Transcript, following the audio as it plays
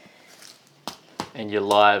And you're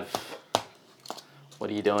live. What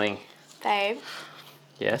are you doing? Babe,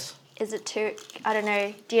 Yes? is it too... I don't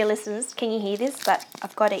know, dear listeners, can you hear this? But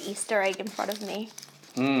I've got an Easter egg in front of me.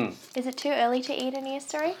 Is it too early to eat an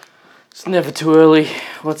Easter egg? It's never too early.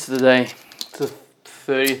 What's the day? It's the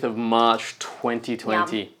 30th of March,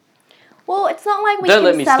 2020. Yum. Well, it's not like we Don't can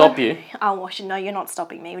let me stop you. Oh, well, no, you're not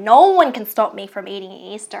stopping me. No one can stop me from eating an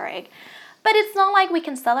Easter egg. But it's not like we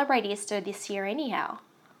can celebrate Easter this year anyhow.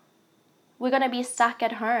 We're going to be stuck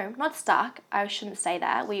at home. Not stuck, I shouldn't say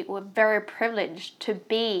that. We're very privileged to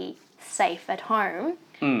be safe at home.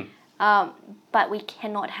 But we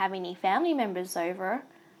cannot have any family members over.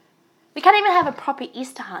 We can't even have a proper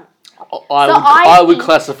Easter hunt. I would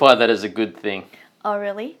classify that as a good thing. Oh,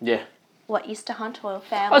 really? Yeah. What, Easter hunt or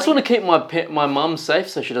family? I just want to keep my mum safe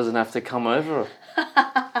so she doesn't have to come over.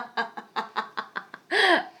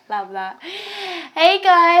 Love that. Hey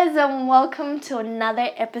guys, and welcome to another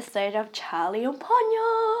episode of Charlie and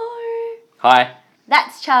Ponyo. Hi.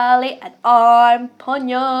 That's Charlie and I'm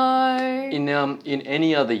Ponyo. In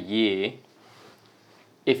any other year,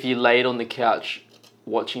 if you laid on the couch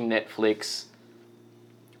watching Netflix,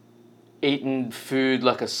 eating food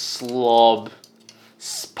like a slob,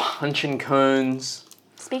 punching cones.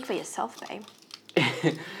 Speak for yourself, babe.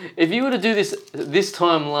 If you were to do this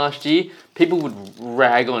time last year, people would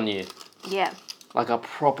rag on you. Yeah. Like a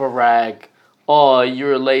proper rag. Oh,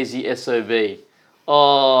 you're a lazy SOB.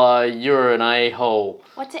 Oh, you're an a-hole.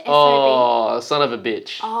 What's an SOB? Oh, son of a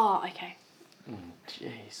bitch. Oh, okay.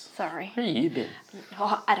 Jeez. Sorry. Where have you been?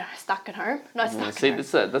 Oh, I don't know, stuck at home. No, stuck at See, home.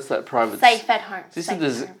 that's that private... Safe at home. This Safe is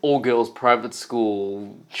at this home. all-girls private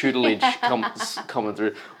school tutelage coming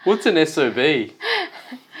through. What's an SOB?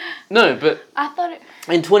 No, but I thought it...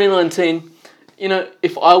 in 2019, you know,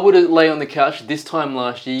 if I were to lay on the couch this time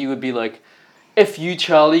last year, you would be like, F you,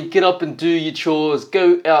 Charlie, get up and do your chores,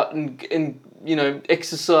 go out and you know,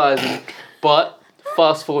 exercise. But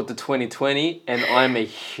fast forward to 2020, and I'm a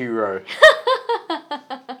hero.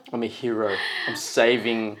 I'm a hero. I'm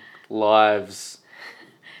saving lives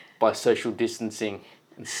by social distancing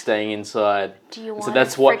and staying inside. Do you want so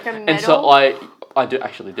that's a what, freaking and so medal? I do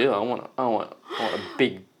actually do. I want a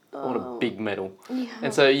big medal. Yeah.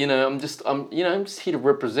 And so, you know, I'm just here to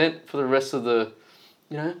represent for the rest of the,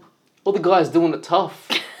 you know, all the guys doing it tough.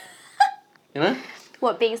 You know?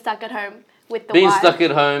 What, being stuck at home with the Being wife? stuck at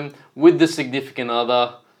home with the significant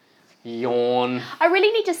other. Yawn. I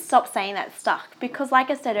really need to stop saying that stuck because like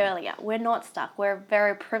I said earlier, we're not stuck. We're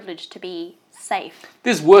very privileged to be safe.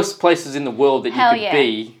 There's worse places in the world that Hell you could yeah.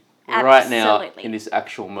 be right now Absolutely. in this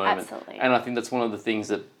actual moment. Absolutely. And I think that's one of the things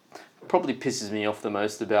that probably pisses me off the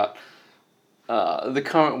most about the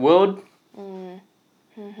current world. Where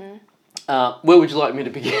would you like me to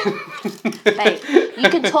begin? Babe, you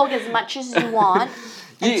can talk as much as you want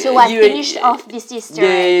until I finish off this Easter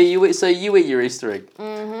egg. You eat your Easter egg.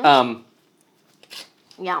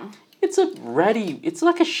 Yum. It's a ratty. It's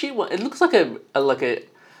like a shit one. It looks like a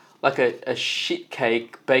shit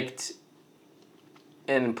cake baked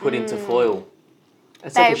and put into foil.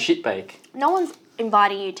 It's like a Babe. shit bake. No one's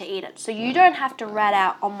inviting you to eat it, so you don't have to rat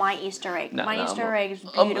out on my Easter egg. My Easter egg is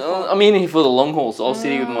beautiful. I'm in here for the long haul, so I'll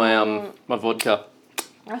sit here with my vodka.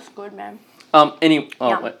 That's good, man.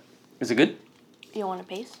 Wait, is it good? You want a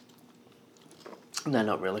piece? No,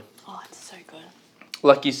 not really. Oh, it's so good.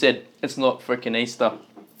 Like you said, it's not freaking Easter.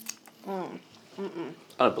 I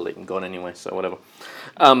don't believe in God anyway, so whatever.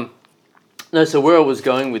 No, so where I was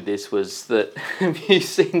going with this was that have you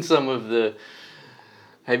seen some of the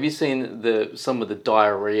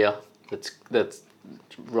diarrhea that's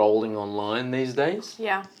rolling online these days?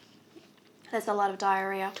 Yeah. There's a lot of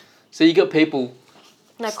diarrhea. So you got people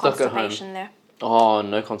No stuck at home. constipation there. Oh,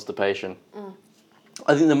 no constipation.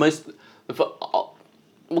 I think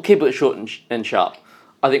we'll keep it short and sharp.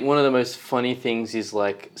 I think one of the most funny things is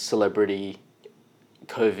like celebrity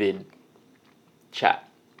COVID chat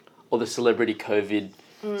or the celebrity COVID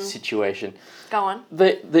situation. Go on.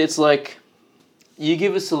 It's like you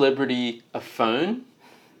give a celebrity a phone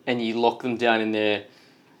and you lock them down in their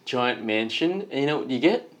giant mansion, and you know what you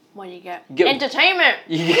get? What do you get? You get Entertainment!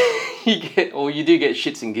 You do get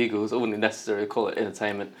shits and giggles. I wouldn't necessarily call it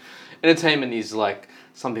entertainment. Entertainment is like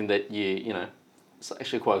something that you know, it's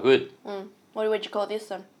actually quite good. What would you call this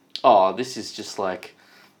then? Oh, this is just like,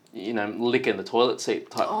 you know, licking the toilet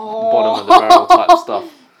seat type, bottom of the barrel type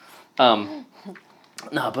stuff.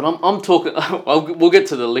 No, but I'm talking. We'll get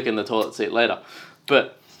to the licking the toilet seat later,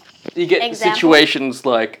 but you get situations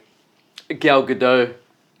like Gal Gadot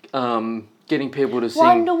getting people to sing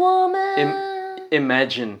Wonder Woman.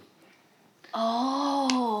 Imagine.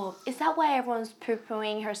 Oh, is that why everyone's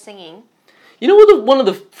poo-pooing her singing? You know what? One of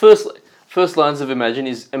the first lines of Imagine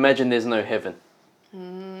is Imagine there's no heaven.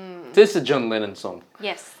 This is a John Lennon song.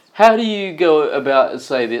 Yes. How do you go about and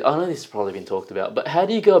say this? I know this has probably been talked about, but how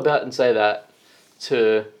do you go about and say that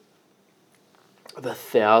to the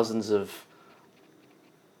thousands of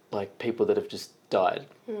like people that have just died,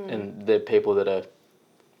 and they're people that are,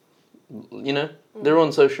 they're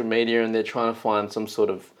on social media and they're trying to find some sort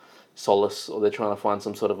of solace, or they're trying to find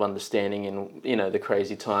some sort of understanding in the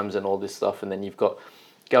crazy times and all this stuff, and then you've got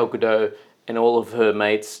Gal Gadot and all of her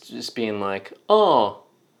mates just being like, oh,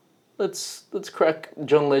 let's crack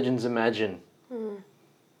John Legend's Imagine.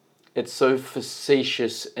 It's so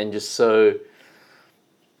facetious and just so,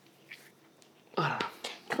 I don't know.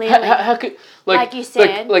 Clearly. How could, like you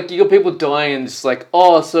said, like you got people dying and it's like,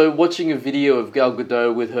 oh, so watching a video of Gal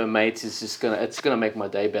Gadot with her mates is just it's gonna make my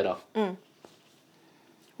day better.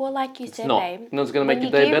 Well, like you said, Not. babe. You know what's gonna make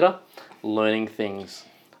your day better? Learning things,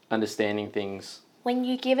 understanding things. When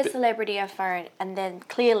you give a celebrity a phone and then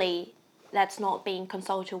clearly that's not being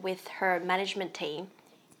consulted with her management team,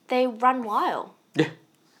 they run wild. Yeah.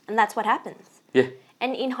 And that's what happens. Yeah.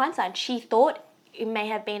 And in hindsight, she thought it may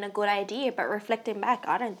have been a good idea, but reflecting back,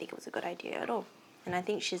 I don't think it was a good idea at all. And I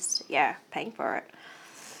think she's, paying for it.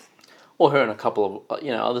 Or her and a couple of,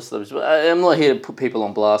 other celebrities. I'm not here to put people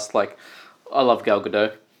on blast. Like, I love Gal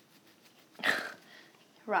Gadot.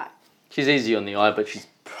 Right. She's easy on the eye, but she's,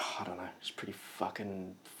 I don't know, she's pretty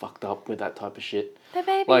fucking fucked up with that type of shit. But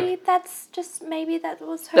maybe Like, that's just, maybe that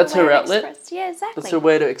was her that's way her to outlet? express. Yeah, exactly. That's her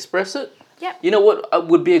way to express it. Yep. You know what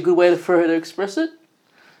would be a good way for her to express it?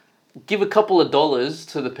 Give a couple of dollars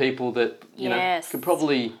to the people that, Yes. could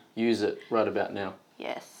probably use it right about now.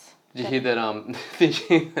 Yes. Did you hear that, did you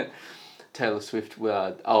hear that Taylor Swift,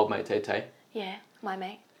 old mate Tay Tay? Yeah, my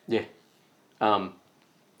mate. Yeah.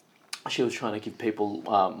 She was trying to give people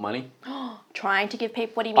money. Trying to give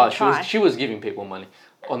people, what do you mean try? She was giving people money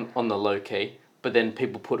on the low key, but then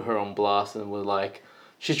people put her on blast and were like,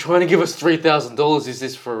 she's trying to give us $3,000, is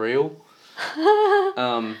this for real?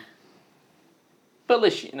 But at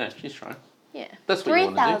least she's trying. Yeah. That's what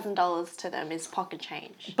you want to do. $3,000 to them is pocket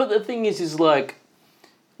change. But the thing is like,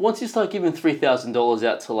 once you start giving $3,000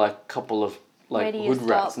 out to like a couple of like hood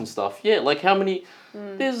rats and stuff, yeah, like how many?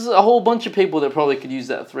 There's a whole bunch of people that probably could use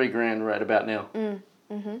that $3,000 right about now.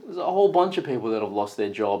 There's a whole bunch of people that have lost their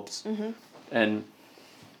jobs, and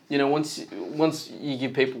once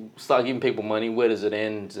you start giving people money, where does it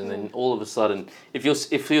end? And then all of a sudden, if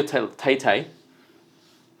you're Tay Tay,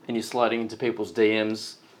 and you're sliding into people's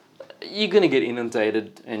DMs, you're gonna get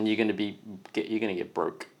inundated, and you're gonna get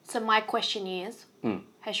broke. So my question is,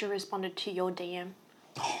 has she responded to your DM?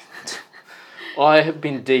 I have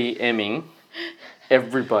been DMing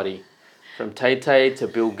everybody, from Tay Tay to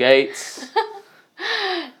Bill Gates.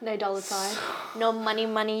 No dollar sign. No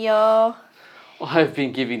money, yo. I've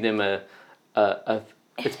been giving them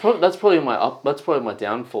that's probably my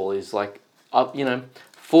downfall is like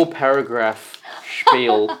 4-paragraph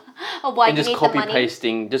spiel. Oh, why and you just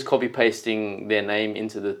copy pasting their name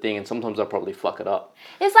into the thing, and sometimes I probably fuck it up.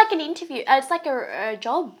 It's like an interview. It's like a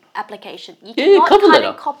job application. You cannot cover cut letter.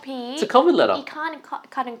 And copy. It's a cover letter. You can't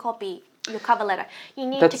cut and copy your cover letter. You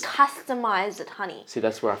need to customize it, honey. See,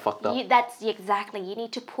 that's where I fucked up. Exactly. You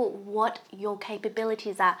need to put what your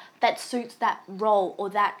capabilities are that suits that role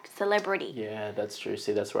or that celebrity. Yeah, that's true.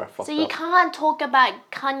 See, that's where I fucked up. So you can't talk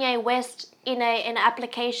about Kanye West in an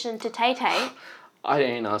application to Tay Tay. I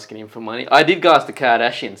ain't asking him for money. I did go ask the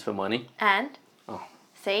Kardashians for money. And? Oh.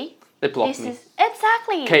 See? They blocked me.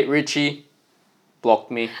 Exactly. Kate Ritchie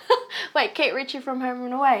blocked me. Wait, Kate Ritchie from Home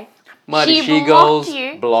and Away. Mighty She-Girls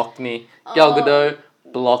blocked me. Gal Gadot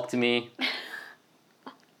blocked me.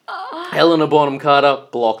 Helena Bonham Carter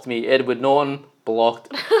blocked me. Edward Norton blocked.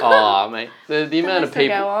 Oh, mate. The amount of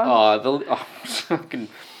people. I'll be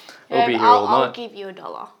here all night. I'll give you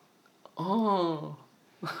 $1. Oh.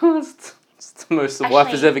 It's the most the wife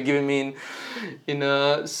has ever given me in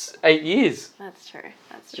 8 years. That's true.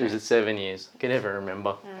 Or is it 7 years? I can never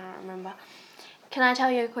remember. I don't remember. Can I tell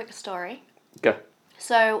you a quick story? Go.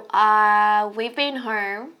 So, we've been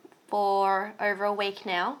home for over a week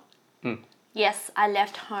now. Yes, I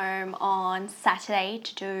left home on Saturday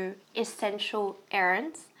to do essential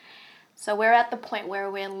errands. So we're at the point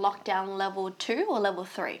where we're in lockdown level 2 or level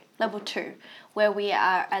 3? Level 2, where we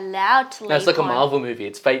are allowed to leave. That's like a Marvel movie.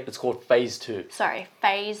 It's called Phase 2. Sorry,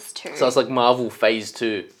 Phase 2. So it's like Marvel Phase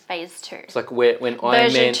 2. Phase 2. It's like when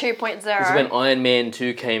Iron Man... Version 2.0. It's when Iron Man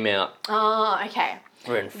 2 came out. Oh, okay.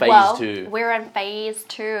 We're in Phase 2. We're in Phase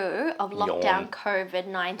 2 of lockdown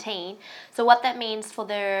COVID-19. So what that means for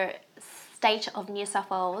the state of New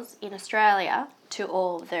South Wales in Australia, to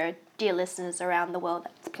all the dear listeners around the world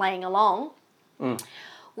that's playing along,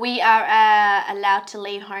 We are allowed to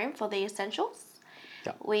leave home for the essentials.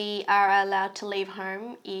 Yeah. We are allowed to leave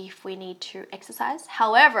home if we need to exercise.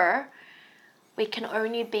 However, we can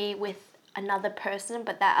only be with another person,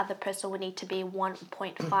 but that other person will need to be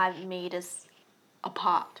 1.5 meters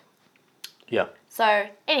apart. Yeah. So,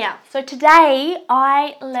 anyhow, so today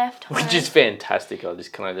I left home. Which is fantastic,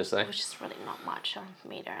 can I just say? Which is really not much, a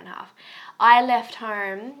meter and a half. I left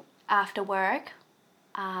home after work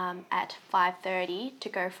at 5:30 to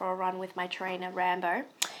go for a run with my trainer, Rambo.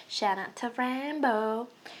 Shout out to Rambo.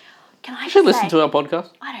 Can I You should just listen say, to our podcast.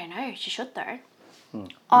 I don't know, she should though. We'll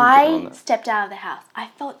get I on that. stepped out of the house. I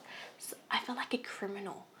felt like a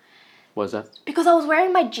criminal. What was that? Because I was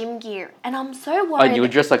wearing my gym gear and I'm so Oh, worried. you were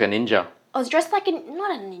dressed like a ninja. I was dressed like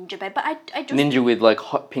not a ninja, babe, but I just... Ninja with like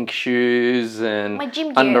hot pink shoes and My gym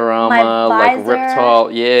gear, Under my Armour, like visor.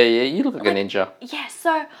 reptile. Yeah, you look like a ninja. Yeah,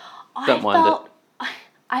 so Don't mind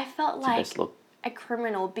I felt It's the like best look. a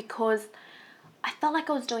criminal because I felt like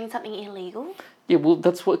I was doing something illegal. Yeah, well,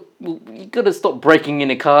 you gotta stop breaking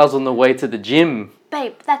into cars on the way to the gym.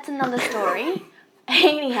 Babe, that's another story.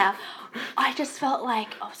 Anyhow, I just felt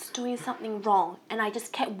like I was doing something wrong and I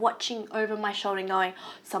just kept watching over my shoulder and going,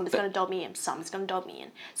 someone's going to dog me in, someone's going to dog me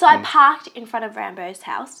in. So I parked in front of Rambo's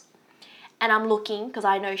house and I'm looking because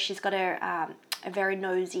I know she's got a very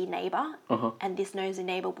nosy neighbour and this nosy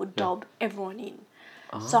neighbour would dob everyone in.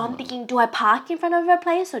 So I'm thinking, do I park in front of her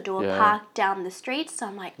place or do I park down the street? So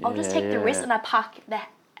I'm like, I'll just take the risk and I park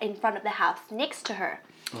in front of the house next to her.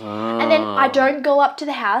 And then I don't go up to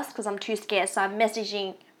the house because I'm too scared. So I'm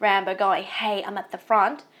messaging Rambo going, hey, I'm at the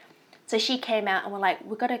front. So she came out and we're like,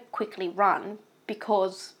 we've got to quickly run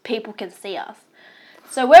because people can see us.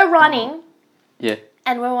 So we're running. Yeah.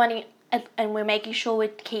 And we're running and we're making sure we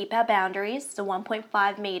keep our boundaries, so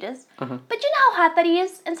 1.5 meters. But you know how hard that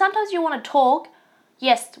is? And sometimes you want to talk.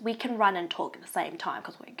 Yes, we can run and talk at the same time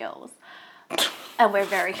because we're girls. And we're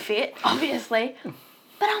very fit, obviously.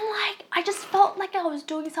 But I'm like, I just felt like I was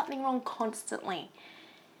doing something wrong constantly.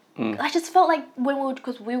 I just felt like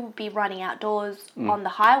because we would be running outdoors on the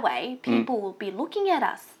highway, people would be looking at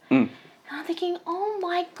us. And I'm thinking, oh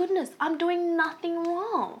my goodness, I'm doing nothing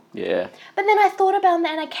wrong. Yeah. But then I thought about it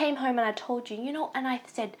and I came home and I told you, and I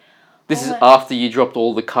said... This is after you dropped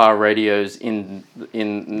all the car radios in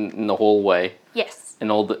the hallway. Yes.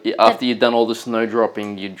 And after you'd done all the snow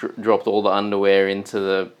dropping, you dropped all the underwear into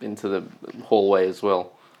the hallway as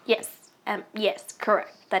well. Yes. Yes,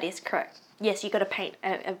 correct. That is correct. Yes, you got to paint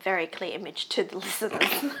a very clear image to the listeners.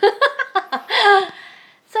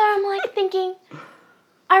 So I'm like thinking,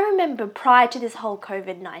 I remember prior to this whole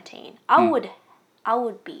COVID-19, I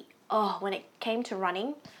would be, when it came to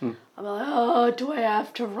running, I'm like, do I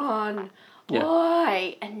have to run? Yeah.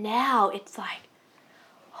 Why? And now it's like,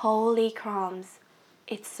 holy crumbs.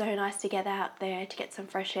 It's so nice to get out there to get some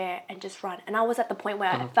fresh air and just run. And I was at the point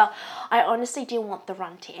where I honestly didn't want the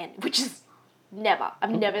run to end, which is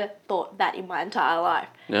I've never thought that in my entire life.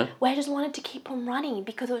 Yeah. Where I just wanted to keep on running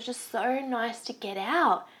because it was just so nice to get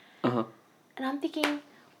out. Uh-huh. And I'm thinking,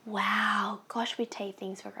 wow, gosh, we take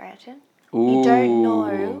things for granted. Ooh, You don't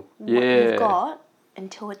know what yeah. you've got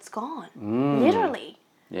until it's gone. Literally.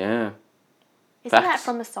 Yeah. Isn't that Facts.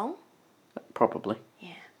 from a song? Probably.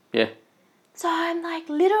 Yeah. Yeah. So I'm like,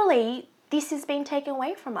 literally, this has been taken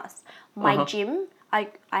away from us. My gym, I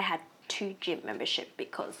had 2 gym membership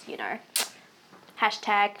because, #fit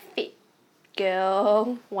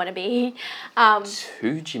girl wannabe.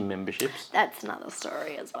 2 gym memberships. That's another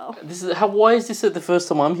story as well. Why is this the first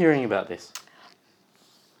time I'm hearing about this?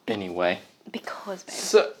 Anyway. Because, babe.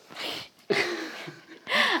 So.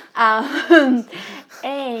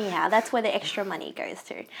 Anyhow, that's where the extra money goes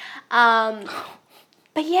to.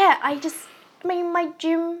 But yeah, my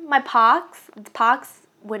gym, my parks,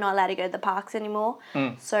 we're not allowed to go to the parks anymore.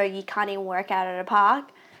 So you can't even work out at a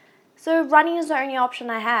park. So running is the only option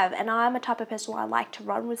I have. And I'm a type of person where I like to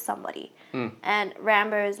run with somebody. And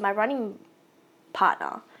Rambo is my running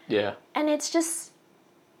partner. Yeah. And it's just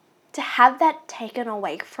to have that taken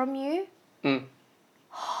away from you,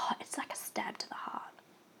 it's like a stab to the heart.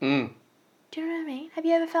 Do you know what I mean? Have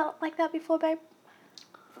you ever felt like that before, babe?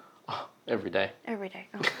 Oh, every day. Every day.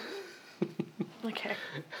 Oh. Okay.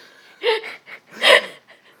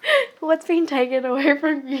 What's been taken away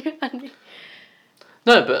from you, honey?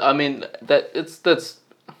 No, but I mean that's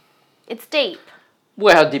It's deep.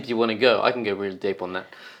 well, how deep do you want to go? I can go really deep on that.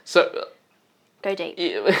 So Go deep.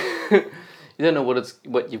 you don't know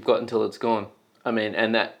what you've got until it's gone. I mean,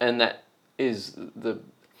 and that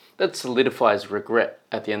solidifies regret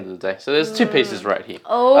at the end of the day. So there's 2 pieces right here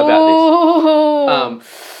about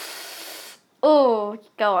this. Oh,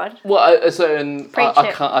 go on. Well, so and Preach I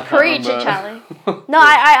it. can't Preach remember. it, Charlie. No,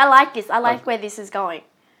 I like this. I like where this is going.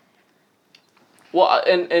 Well,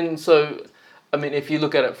 and so, I mean, if you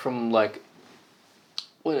look at it from like,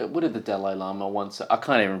 what did the Dalai Lama once say? I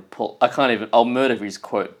can't even. I'll murder his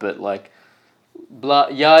quote, but like, blah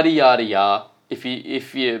yada yada yada. If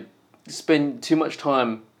you spend too much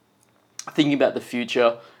time thinking about the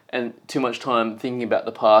future and too much time thinking about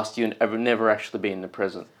the past, you never actually be in the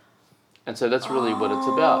present. And so that's really what it's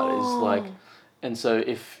about. Is like, and so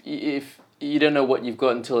if you don't know what you've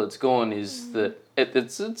got until it's gone, is that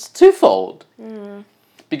it's twofold.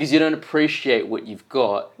 Because you don't appreciate what you've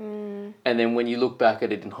got, and then when you look back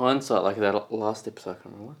at it in hindsight, like that last episode, I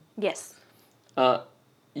can't remember. Yes.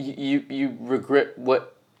 You regret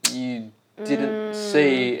what you didn't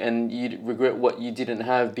see, and you regret what you didn't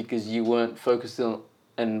have because you weren't focused on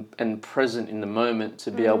and present in the moment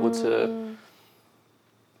to be able to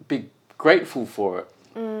be grateful for it,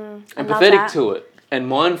 empathetic to it, and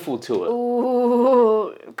mindful to it.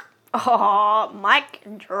 Ooh. Oh, mic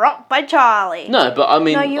dropped by Charlie. No, but I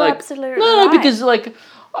mean, No, you're like, absolutely no, right. because like,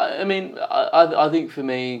 I mean, I think for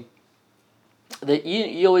me, that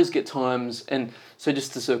you always get times, and so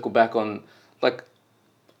just to circle back on, like,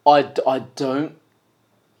 I don't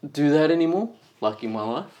do that anymore, like in my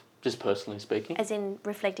life, just personally speaking. As in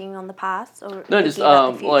reflecting on the past, or No, just thinking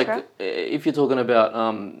about the future? like if you're talking about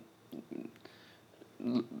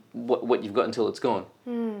what you've got until it's gone.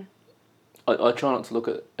 I try not to look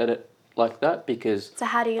at it like that, because So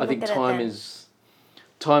how do you I look think at it time then?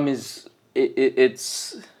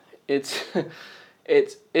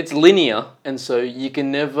 it's linear, and so you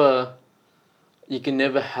can never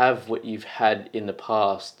have what you've had in the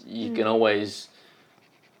past. You can always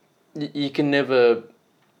you can never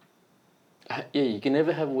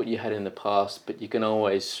have what you had in the past, but you can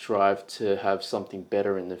always strive to have something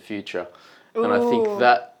better in the future. And I think Ooh.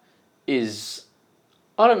 that is,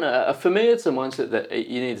 I don't know, for me it's a mindset that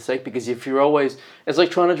you need to take, because if you're always, it's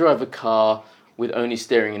like trying to drive a car with only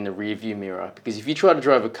staring in the rearview mirror, because if you try to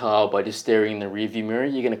drive a car by just staring in the rearview mirror,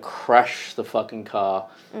 you're going to crash the fucking car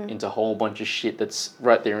into a whole bunch of shit that's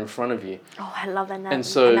right there in front of you. Oh, I love that And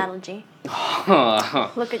so- analogy.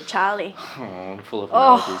 Look at Charlie. I'm full of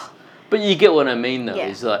analogies. But you get what I mean, though. Yeah.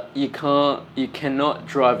 Is like you cannot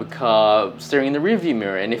drive a car staring in the rearview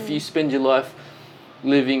mirror. And if you spend your life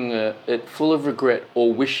living it full of regret,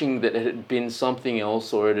 or wishing that it had been something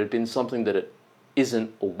else, or it had been something that it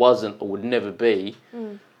isn't, or wasn't, or would never be,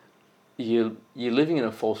 you're living in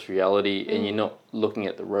a false reality, and you're not looking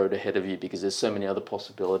at the road ahead of you, because there's so many other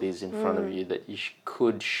possibilities in front of you that you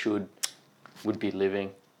would be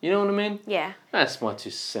living. You know what I mean? Yeah. That's my 2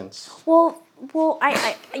 cents. Well,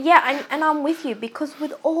 and I'm with you, because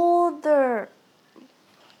with all the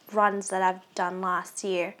runs that I've done last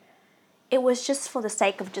year, it was just for the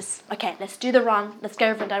sake of just, okay, let's do the run, let's go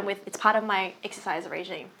over and done with. It's part of my exercise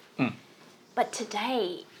regime. But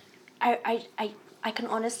today, I can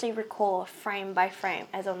honestly recall frame by frame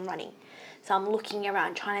as I'm running. So I'm looking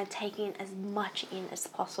around, trying to take in as much in as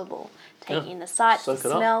possible. Take in the sights, the Soak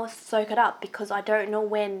it up. smell, soak it up, because I don't know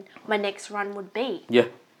when my next run would be. Yeah.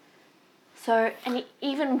 So, and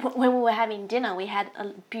even when we were having dinner, we had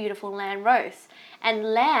a beautiful lamb roast. And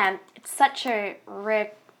lamb, it's such a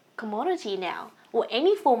rare commodity now, or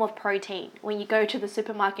any form of protein. When you go to the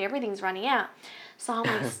supermarket, everything's running out. So I'm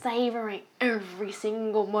like savouring every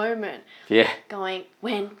single moment. Yeah. Going,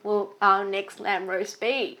 when will our next lamb roast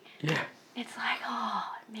be? Yeah. It's like, oh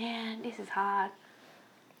man, this is hard.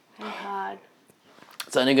 Very hard.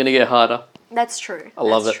 It's only going to get harder. That's true. I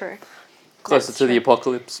love That's it. true. Closer That's to the true.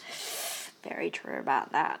 apocalypse. Very true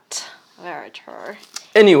about that. Very true.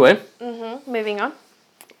 Anyway, Moving on.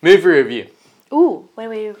 movie review. Ooh, what are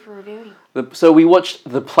we reviewing? So we watched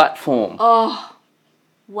The Platform. Oh,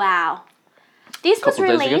 wow. This was Couple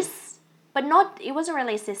days ago. released, but it wasn't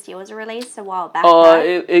released this year. It was released a while back. Oh,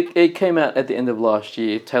 right? it came out at the end of last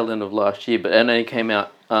year, tail end of last year, but and then it came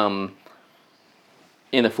out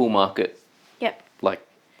in a full market Yep. like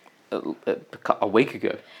a week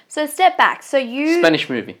ago. So step back. So you... Spanish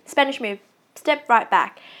movie. Spanish move. Step right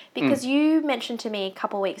back. Because you mentioned to me a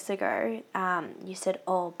couple of weeks ago, you said,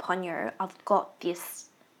 oh, Ponyo, I've got this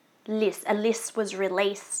list. A list was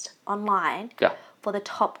released online Yeah. for the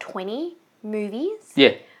top 20 movies.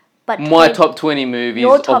 Yeah. But My top 20 movies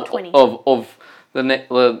Your top 20. of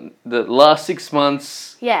the last 6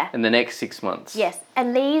 months Yeah. and the next 6 months. Yes,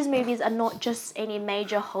 and these movies are not just any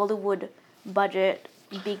major Hollywood budget,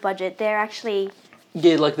 big budget. They're actually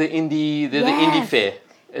Yeah, like the indie fair.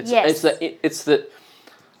 Yes. It's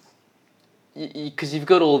because you've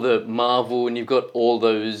got all the Marvel and you've got all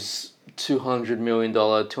those $200 million,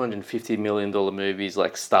 $250 million movies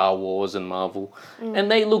like Star Wars and Marvel. And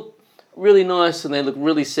they look really nice and they look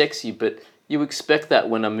really sexy, but you expect that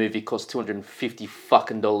when a movie costs $250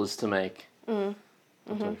 fucking dollars to make.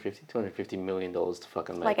 $250 million to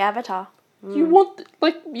fucking make. Like Avatar. You want,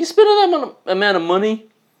 like, you spend that amount of money,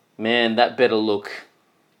 man, that better look.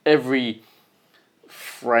 Every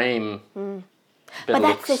frame But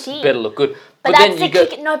that's the thing. better look good. But that's the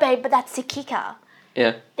kicker. No, babe, but that's the kicker.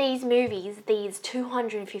 Yeah. These movies, these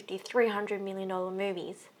 $250, $300 million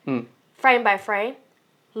movies, frame by frame,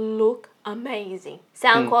 look amazing.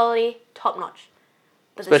 Sound quality, top notch.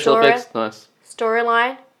 But Special effects, nice.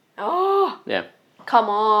 Storyline, Yeah. come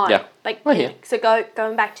on. Yeah. Like, Oh, yeah. So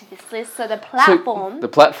going back to this list, so the platform The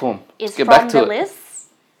platform. is Let's get from back to the it. list.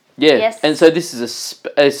 Yeah. Yes. And so this is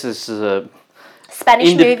a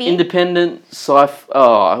Spanish movie. independent sci-fi.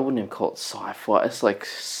 Oh, I wouldn't even call it sci-fi. It's like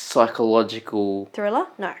psychological Thriller?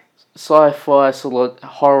 No. sci-fi,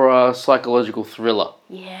 horror, psychological thriller.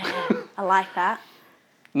 Yeah, I like that.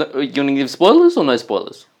 No, you want to give spoilers or no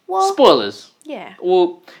spoilers? Well, Spoilers. yeah.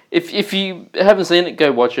 Well, if you haven't seen it,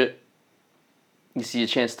 go watch it. You see a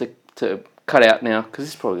chance to cut out now because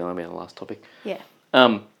this is probably going to be our last topic. Yeah.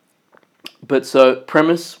 But so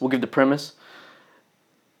premise, we'll give the premise.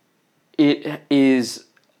 It is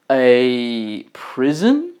a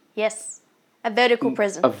prison. Yes. A vertical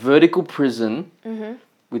prison. A vertical prison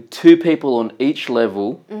with two people on each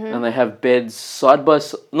level, and they have beds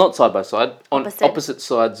not side by side, on opposite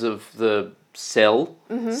sides of the cell.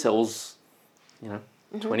 Cells,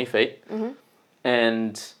 20 feet,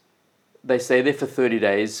 and they stay there for 30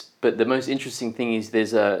 days. But the most interesting thing is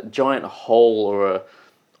there's a giant hole or a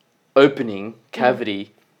opening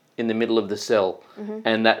cavity in the middle of the cell,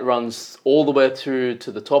 and that runs all the way through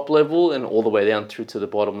to the top level and all the way down through to the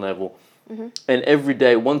bottom level. And every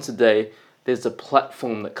day, once a day, there's a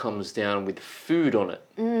platform that comes down with food on it.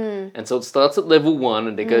 And so it starts at level 1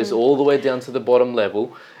 and it goes all the way down to the bottom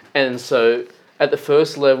level. And so at the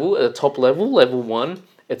first level, at the top level, level 1,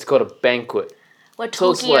 it's got a banquet. We're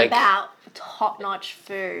talking about top-notch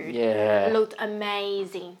food. Yeah. It looked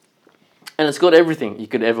amazing. And it's got everything you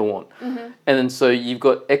could ever want. And then so you've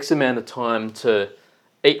got X amount of time to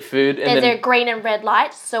eat food. And There's then a green and red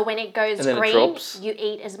light, so when it goes then it green, drops. you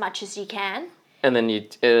eat as much as you can. And then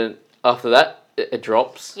after that, it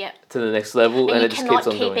drops Yep. to the next level, and you it just cannot keeps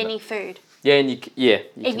on keep doing any it. food. Yeah, and you If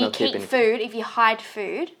you cannot keep keep any food, if you hide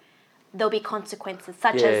food, there'll be consequences,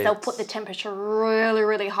 such as they'll put the temperature really,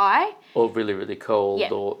 really high. or really, really cold,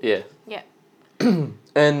 Yeah. or yeah. Yeah.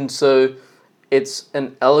 And so it's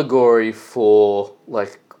an allegory for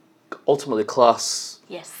like ultimately class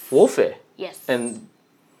Yes. warfare Yes. and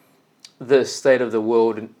the state of the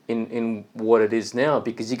world in what it is now,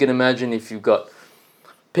 because you can imagine if you've got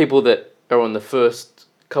people that are on the first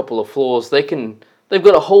couple of floors, they've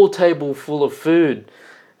got a whole table full of food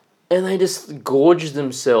and they just gorge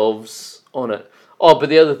themselves on it. Oh, but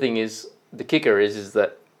the other thing is, the kicker is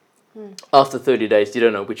that after 30 days, you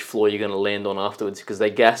don't know which floor you're going to land on afterwards, because they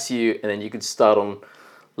gas you and then you could start on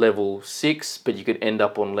level 6, but you could end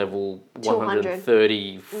up on level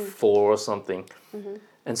 134 or something.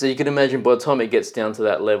 And so you can imagine by the time it gets down to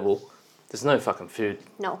that level, there's no fucking food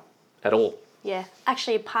No. at all. Yeah.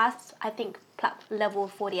 Actually, past, I think, level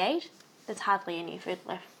 48, there's hardly any food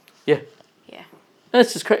left. Yeah. Yeah. And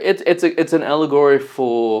it's just it's an allegory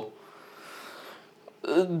for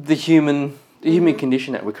the human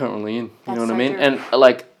condition that we're currently in. You know what I mean? True. And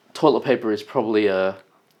like toilet paper is probably a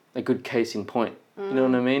good case in point. You know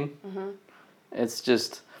what I mean? It's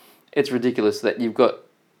just, it's ridiculous that you've got,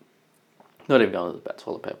 not even going about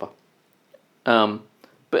toilet paper,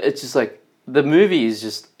 but it's just like, the movie is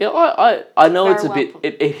just, I know Very it's a well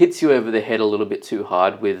bit, it hits you over the head a little bit too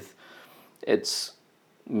hard with its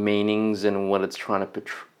meanings and what it's trying to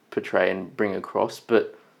portray and bring across,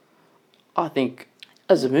 but I think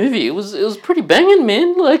as a movie, it was pretty banging,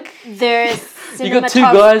 man. Like, There's you got two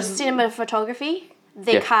guys. cinematography,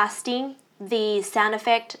 the casting, the sound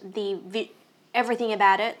effect, everything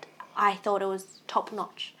about it. I thought it was top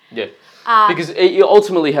notch. Yeah, because you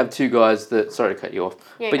ultimately have two guys that. Sorry to cut you off,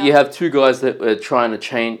 but you have two guys that are trying to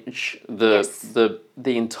change the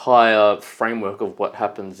entire framework of what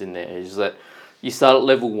happens in there. Is that you start at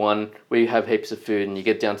level 1 where you have heaps of food, and you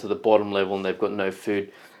get down to the bottom level and they've got no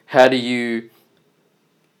food. How do you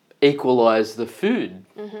equalize the food?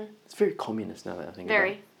 It's very communist now that I think about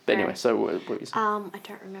it. But anyway, so what were you saying? I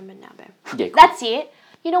don't remember now, babe. Yeah, cool. That's it.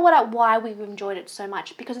 You know why we enjoyed it so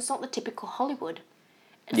much? Because it's not the typical Hollywood.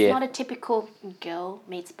 It's not a typical girl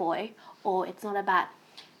meets boy, or it's not about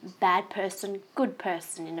bad person, good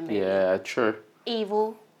person in a movie. Yeah, true.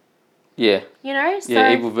 Evil, Yeah. You know? So,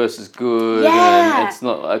 Yeah, evil versus good. Yeah. And it's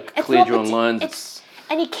not like It's clear not drawn parti- lines.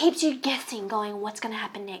 and it keeps you guessing, going, what's going to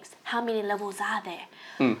happen next? How many levels are there?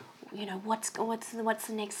 You know, what's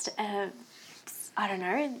the next? I don't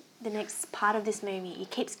know. The next part of this movie.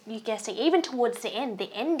 It keeps you guessing. Even towards the end, the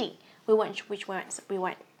ending. We won't.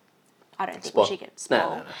 I don't think Spoil. we should get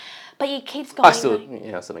spoiled. No. But it keeps going. I still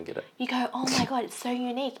don't get it. You go, oh my god, it's so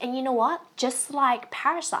unique. And you know what? Just like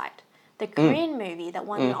Parasite, the Korean movie that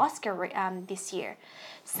won the Oscar this year.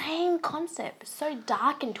 Same concept. So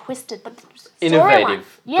dark and twisted, but Innovative.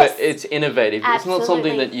 Yes. But it's innovative. It's not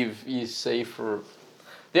something that you see for...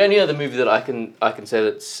 The only other movie that I can say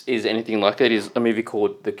that is anything like that is a movie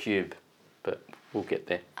called The Cube. But we'll get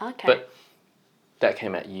there. Okay. But that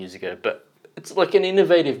came out years ago. But it's like an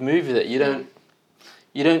innovative movie that you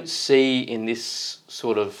don't see in this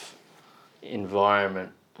sort of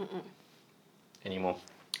environment anymore.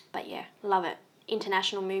 But yeah, love it.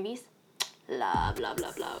 International movies. Love.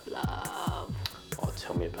 Oh,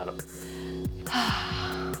 tell me about it.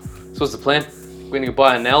 So what's the plan? We're going to go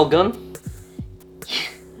buy a nail gun?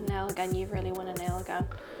 Nail gun, you really want a nail gun?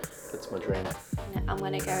 That's my dream. No, I'm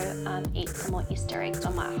going to go eat some more Easter eggs. I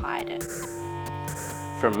might hide it.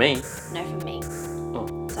 From me? No, for me.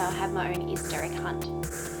 Oh. So I'll have my own Easter egg hunt.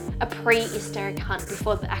 A pre-Easter egg hunt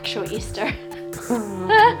before the actual Easter.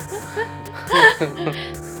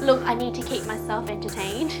 Look, I need to keep myself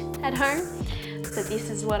entertained at home. So this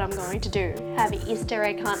is what I'm going to do. Have an Easter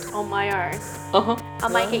egg hunt on my own. Uh-huh. I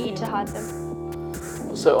might get you to hide them.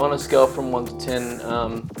 So on a scale from 1 to 10,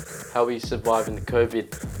 how are you surviving the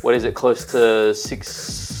COVID? What is it, close to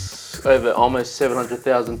over almost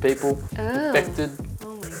 700,000 people affected?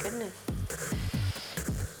 Oh my goodness.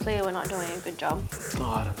 Clearly we're not doing a good job. Oh,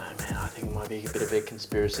 I don't know, man. I think it might be a bit of a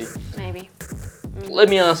conspiracy. Maybe. Let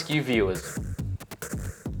me ask you, viewers.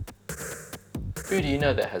 Who do you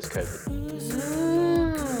know that has COVID?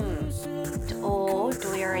 Or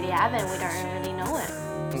do we already have it and we don't really know it?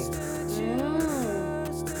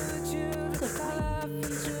 Good point.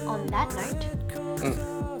 On that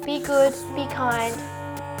note, be good, be kind,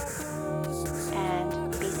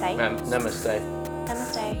 and be safe. Namaste.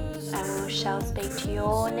 Namaste. And we shall speak to you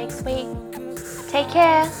all next week. Take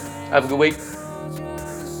care. Have a good week.